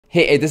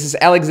Hey, this is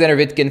Alexander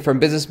Vitkin from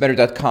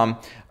BusinessBetter.com.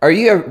 Are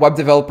you a web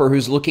developer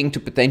who's looking to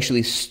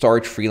potentially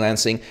start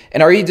freelancing?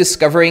 And are you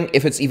discovering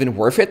if it's even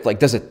worth it? Like,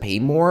 does it pay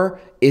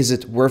more? Is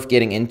it worth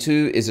getting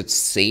into? Is it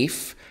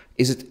safe?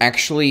 Is it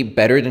actually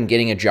better than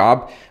getting a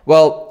job?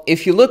 Well,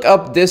 if you look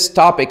up this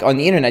topic on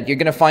the internet, you're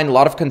going to find a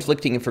lot of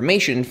conflicting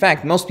information. In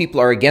fact, most people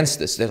are against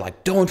this. They're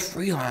like, don't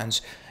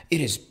freelance. It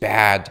is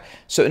bad.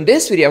 So in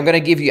this video, I'm going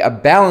to give you a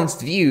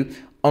balanced view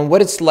on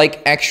what it's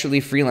like actually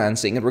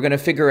freelancing, and we're going to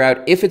figure out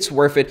if it's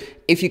worth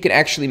it, if you can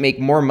actually make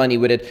more money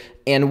with it,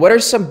 and what are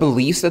some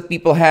beliefs that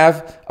people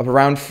have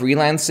around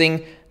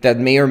freelancing that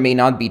may or may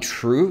not be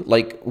true,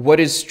 like what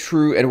is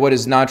true and what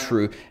is not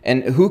true,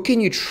 and who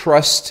can you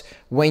trust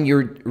when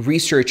you're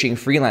researching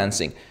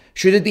freelancing.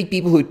 Should it be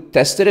people who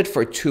tested it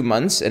for 2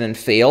 months and then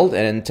failed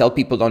and then tell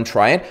people don't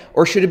try it?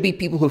 Or should it be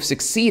people who've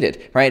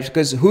succeeded, right?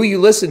 Because who you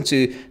listen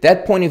to,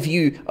 that point of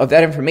view of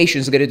that information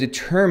is going to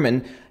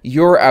determine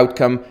your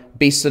outcome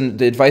based on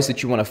the advice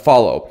that you want to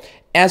follow.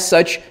 As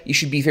such, you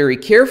should be very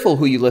careful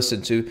who you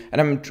listen to.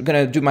 And I'm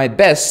going to do my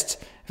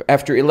best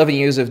after 11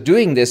 years of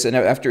doing this and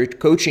after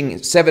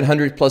coaching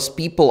 700 plus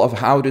people of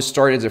how to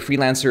start as a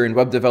freelancer and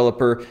web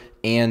developer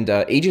and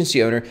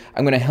agency owner,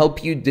 I'm going to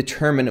help you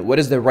determine what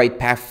is the right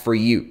path for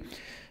you.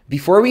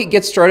 Before we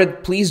get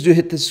started, please do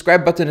hit the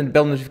subscribe button and the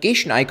bell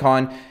notification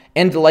icon,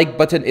 and the like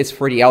button is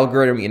for the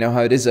algorithm. You know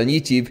how it is on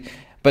YouTube.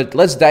 But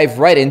let's dive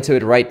right into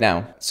it right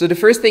now. So the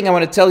first thing I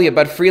want to tell you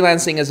about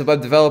freelancing as a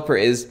web developer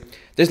is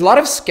there's a lot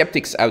of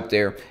skeptics out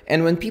there.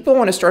 And when people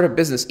want to start a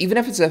business, even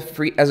if it's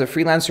as a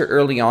freelancer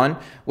early on,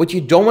 what you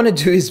don't want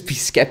to do is be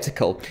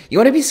skeptical. You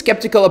want to be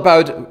skeptical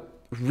about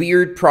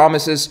weird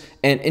promises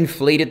and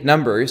inflated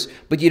numbers,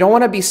 but you don't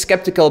want to be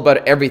skeptical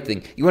about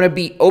everything. You want to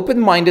be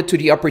open-minded to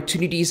the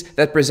opportunities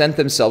that present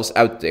themselves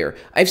out there.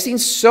 I've seen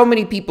so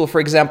many people, for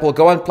example,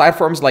 go on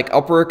platforms like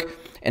Upwork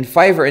and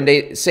Fiverr, and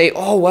they say,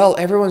 oh, well,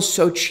 everyone's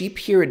so cheap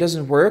here, it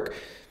doesn't work.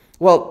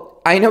 Well,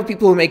 I know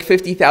people who make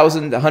 $50,000,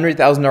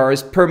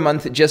 $100,000 per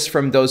month just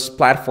from those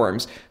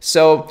platforms.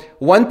 So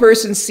one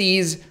person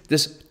sees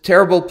this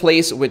terrible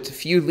place with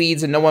few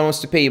leads and no one wants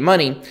to pay you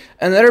money.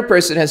 Another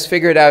person has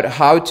figured out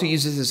how to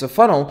use this as a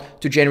funnel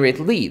to generate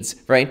leads,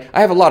 right?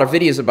 I have a lot of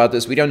videos about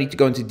this. We don't need to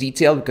go into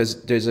detail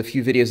because there's a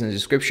few videos in the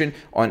description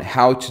on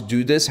how to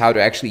do this, how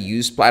to actually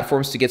use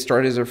platforms to get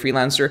started as a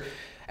freelancer.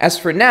 As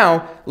for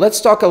now,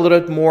 let's talk a little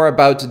bit more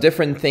about the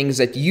different things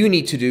that you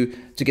need to do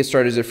to get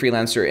started as a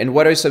freelancer and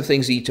what are some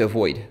things you need to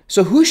avoid.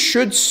 So who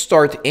should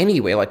start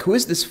anyway? Like, who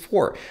is this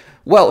for?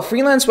 Well,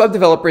 freelance web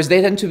developers,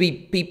 they tend to be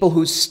people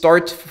who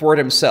start for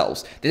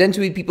themselves. They tend to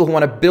be people who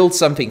want to build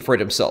something for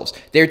themselves.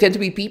 They tend to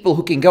be people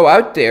who can go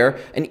out there,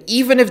 and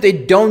even if they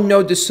don't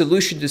know the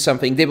solution to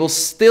something, they will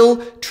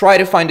still try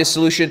to find a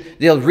solution.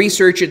 They'll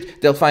research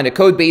it. They'll find a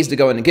code base. They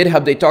go on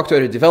GitHub. They talk to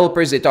other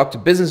developers. They talk to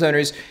business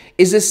owners.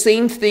 It's the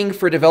same thing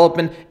for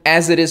development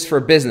as it is for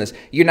business.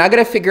 You're not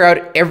going to figure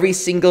out every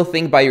single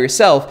thing by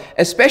yourself,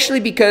 especially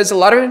because a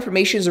lot of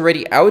information is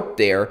already out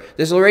there.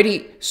 There's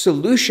already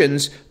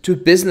solutions to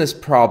business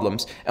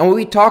problems. And when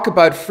we talk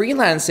about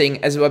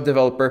freelancing as a web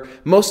developer,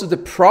 most of the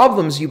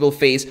problems you will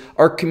face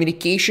are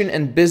communication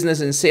and business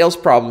and sales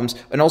problems,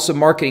 and also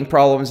marketing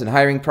problems and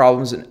hiring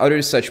problems and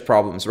other such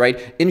problems,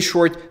 right? In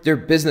short, they're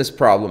business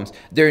problems.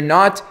 They're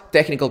not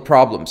technical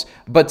problems,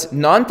 but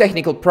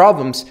non-technical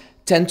problems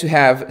tend to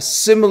have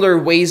similar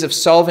ways of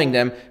solving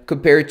them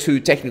compared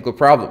to technical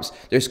problems.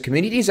 There's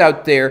communities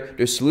out there,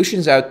 there's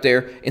solutions out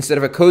there. Instead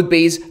of a code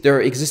base, there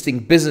are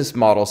existing business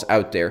models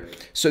out there.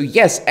 So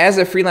yes, as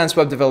a freelance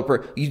web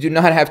developer, you do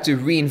not have to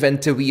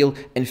reinvent the wheel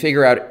and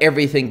figure out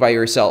everything by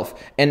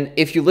yourself. And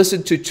if you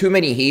listen to too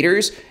many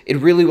haters, it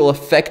really will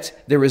affect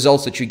the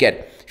results that you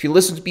get. If you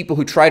listen to people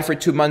who tried for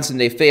 2 months and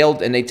they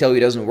failed and they tell you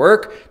it doesn't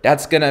work,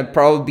 that's gonna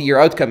probably be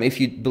your outcome if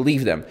you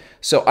believe them.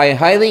 So I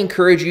highly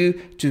encourage you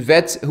to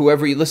vet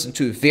whoever you listen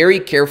to very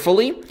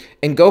carefully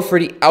and go for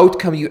the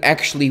outcome you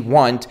actually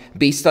want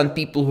based on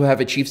people who have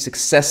achieved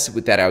success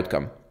with that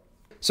outcome.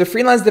 So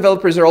freelance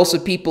developers are also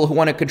people who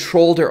want to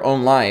control their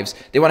own lives.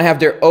 They want to have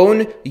their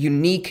own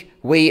unique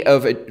way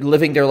of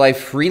living their life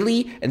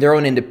freely and their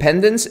own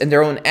independence and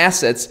their own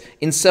assets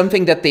in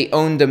something that they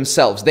own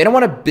themselves. They don't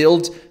want to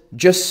build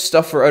just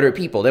stuff for other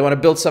people. They want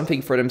to build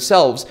something for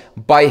themselves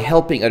by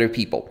helping other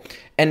people.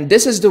 And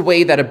this is the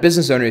way that a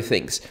business owner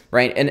thinks,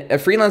 right? And a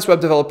freelance web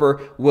developer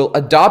will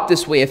adopt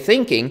this way of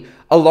thinking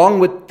along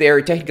with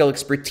their technical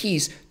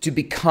expertise to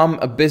become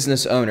a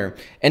business owner.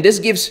 And this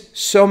gives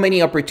so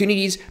many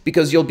opportunities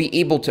because you'll be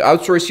able to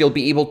outsource, you'll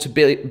be able to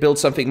build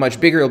something much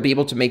bigger, you'll be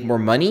able to make more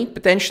money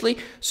potentially.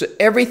 So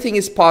everything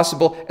is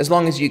possible as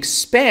long as you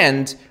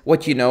expand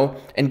what you know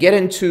and get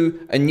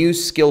into a new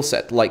skill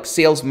set like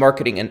sales,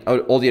 marketing, and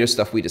all the other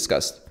stuff we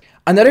discussed.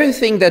 Another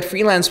thing that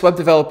freelance web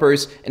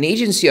developers and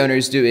agency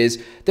owners do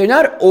is they're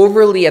not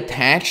overly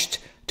attached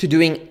to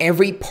doing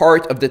every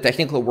part of the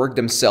technical work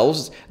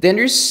themselves. They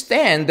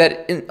understand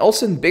that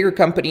also in bigger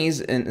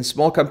companies and in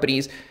small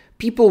companies,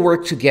 people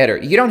work together.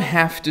 You don't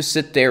have to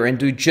sit there and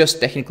do just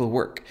technical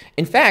work.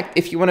 In fact,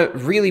 if you want to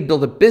really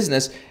build a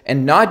business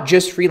and not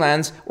just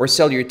freelance or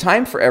sell your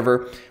time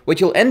forever, What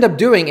you'll end up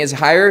doing is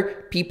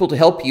hire people to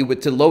help you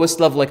with the lowest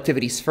level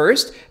activities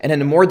first, and then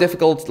the more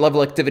difficult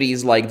level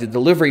activities like the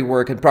delivery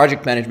work and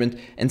project management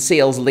and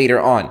sales later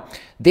on.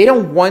 They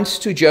don't want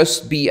to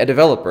just be a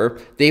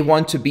developer, they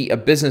want to be a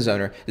business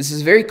owner. This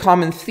is a very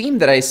common theme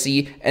that I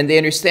see, and they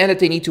understand that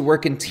they need to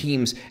work in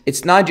teams.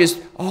 It's not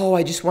just, oh,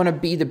 I just want to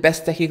be the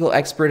best technical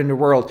expert in the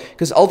world,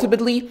 because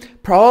ultimately,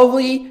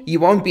 probably you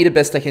won't be the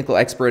best technical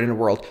expert in the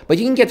world, but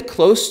you can get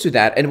close to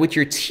that, and with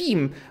your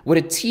team, with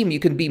a team, you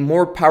can be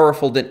more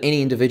powerful than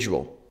any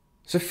individual.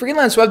 So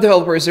freelance web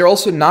developers, they're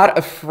also not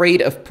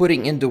afraid of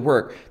putting in the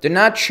work. They're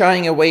not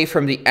shying away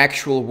from the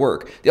actual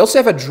work. They also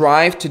have a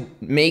drive to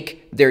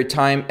make their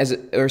time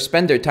or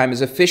spend their time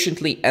as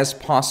efficiently as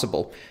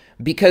possible,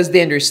 because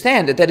they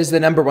understand that that is the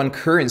number one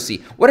currency.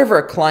 Whatever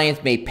a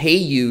client may pay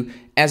you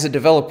as a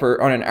developer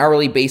on an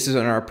hourly basis,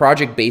 on a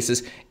project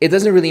basis, it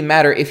doesn't really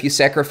matter if you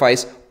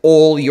sacrifice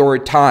all your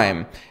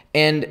time.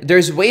 And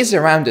there's ways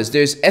around this.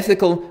 There's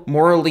ethical,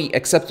 morally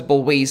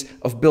acceptable ways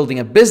of building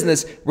a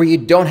business where you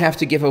don't have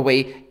to give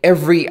away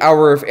every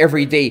hour of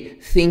every day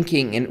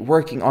thinking and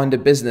working on the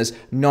business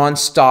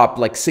nonstop,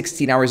 like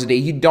 16 hours a day.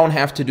 You don't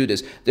have to do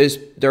this.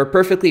 There are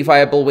perfectly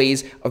viable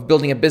ways of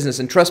building a business.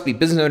 And trust me,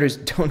 business owners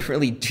don't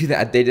really do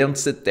that. They don't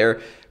sit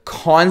there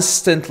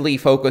constantly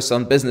focused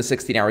on business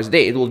 16 hours a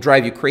day. It will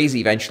drive you crazy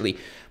eventually.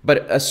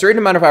 But a certain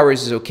amount of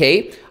hours is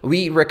okay.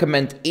 We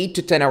recommend 8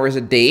 to 10 hours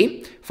a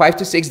day, 5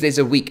 to 6 days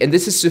a week. And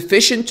this is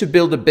sufficient to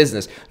build a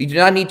business. You do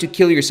not need to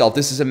kill yourself.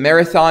 This is a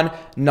marathon,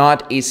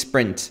 not a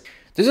sprint.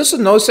 There's also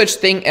no such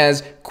thing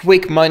as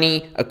quick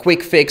money, a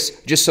quick fix,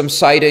 just some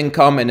side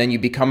income, and then you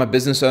become a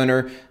business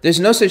owner. There's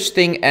no such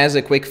thing as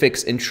a quick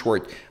fix, in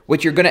short.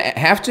 What you're going to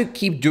have to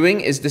keep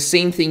doing is the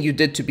same thing you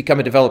did to become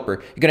a developer.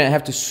 You're going to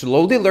have to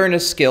slowly learn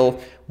a skill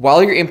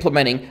while you're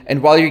implementing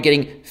and while you're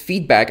getting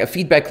feedback, a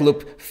feedback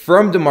loop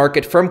from the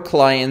market, from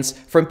clients,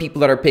 from people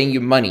that are paying you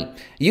money.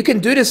 You can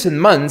do this in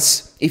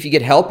months if you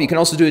get help. You can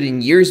also do it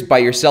in years by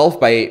yourself,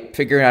 by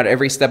figuring out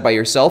every step by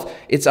yourself.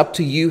 It's up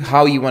to you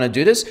how you want to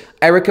do this.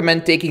 I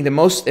recommend taking the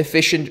most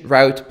efficient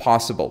route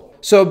possible.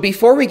 So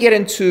before we get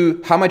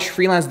into how much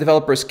freelance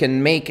developers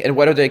can make and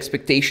what are the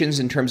expectations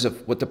in terms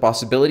of what the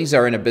possibilities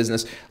are in a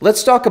business,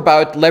 let's talk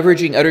about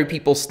leveraging other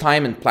people's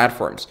time and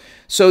platforms.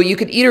 So you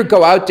could either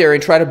go out there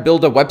and try to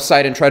build a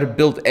website and try to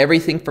build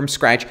everything from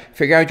scratch,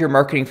 figure out your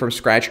marketing from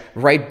scratch,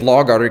 write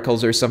blog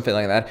articles or something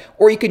like that.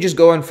 Or you could just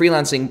go on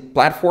freelancing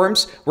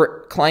platforms where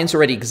clients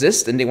already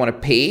exist and they want to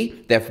pay,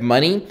 they have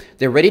money,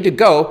 they're ready to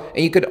go,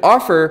 and you could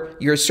offer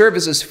your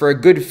services for a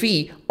good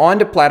fee on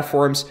the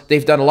platforms.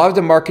 They've done a lot of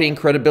the marketing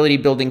credibility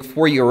building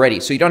for you already,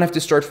 so you don't have to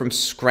start from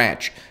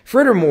scratch.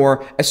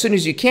 Furthermore, as soon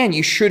as you can,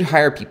 you should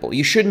hire people.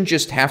 You shouldn't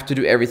just have to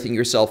do everything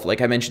yourself, like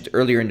I mentioned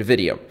earlier in the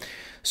video.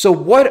 So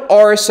what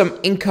are some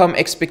income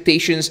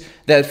expectations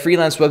that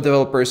freelance web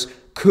developers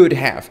could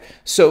have?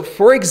 So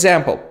for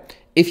example,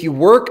 if you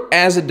work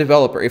as a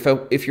developer,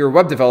 if you're a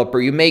web developer,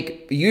 you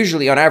make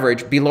usually on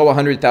average below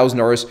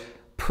 $100,000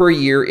 per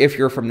year if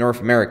you're from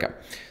North America.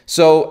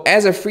 So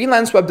as a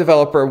freelance web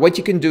developer, what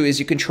you can do is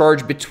you can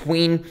charge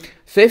between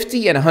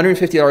 $50 and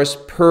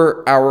 $150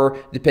 per hour,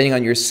 depending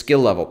on your skill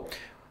level.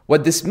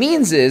 What this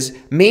means is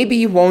maybe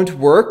you won't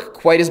work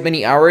quite as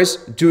many hours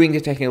doing the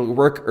technical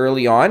work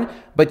early on,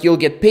 but you'll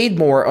get paid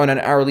more on an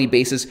hourly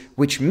basis,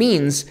 which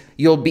means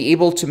you'll be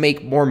able to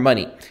make more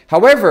money.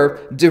 However,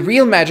 the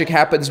real magic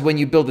happens when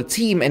you build a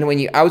team and when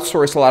you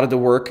outsource a lot of the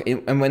work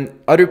and when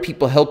other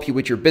people help you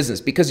with your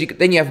business, because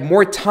then you have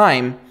more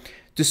time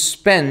to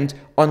spend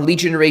on lead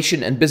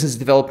generation and business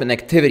development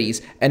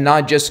activities and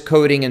not just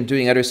coding and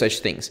doing other such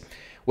things.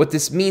 What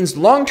this means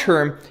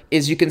long-term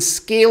is you can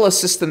scale a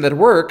system that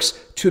works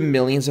to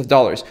millions of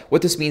dollars.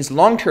 What this means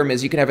long-term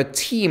is you can have a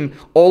team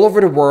all over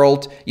the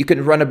world, you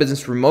can run a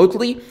business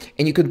remotely,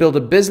 and you can build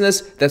a business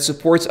that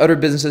supports other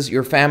businesses,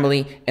 your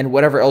family, and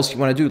whatever else you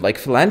want to do, like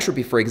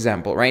philanthropy, for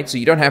example, right? So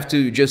you don't have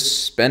to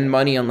just spend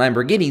money on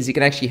Lamborghinis, you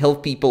can actually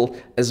help people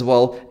as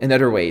well in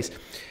other ways.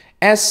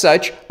 As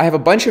such, I have a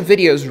bunch of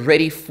videos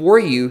ready for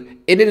you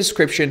in the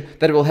description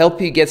that will help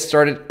you get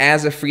started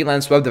as a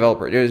freelance web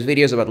developer. There's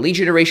videos about lead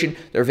generation,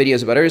 there are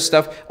videos about other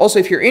stuff. Also,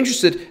 if you're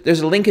interested, there's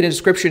a link in the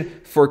description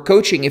for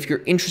coaching. If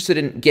you're interested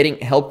in getting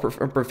help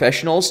from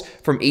professionals,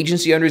 from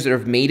agency owners that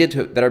have made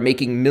it, that are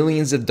making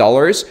millions of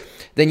dollars,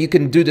 then you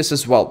can do this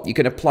as well. You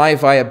can apply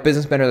via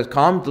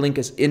businessmentor.com. The link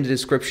is in the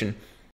description.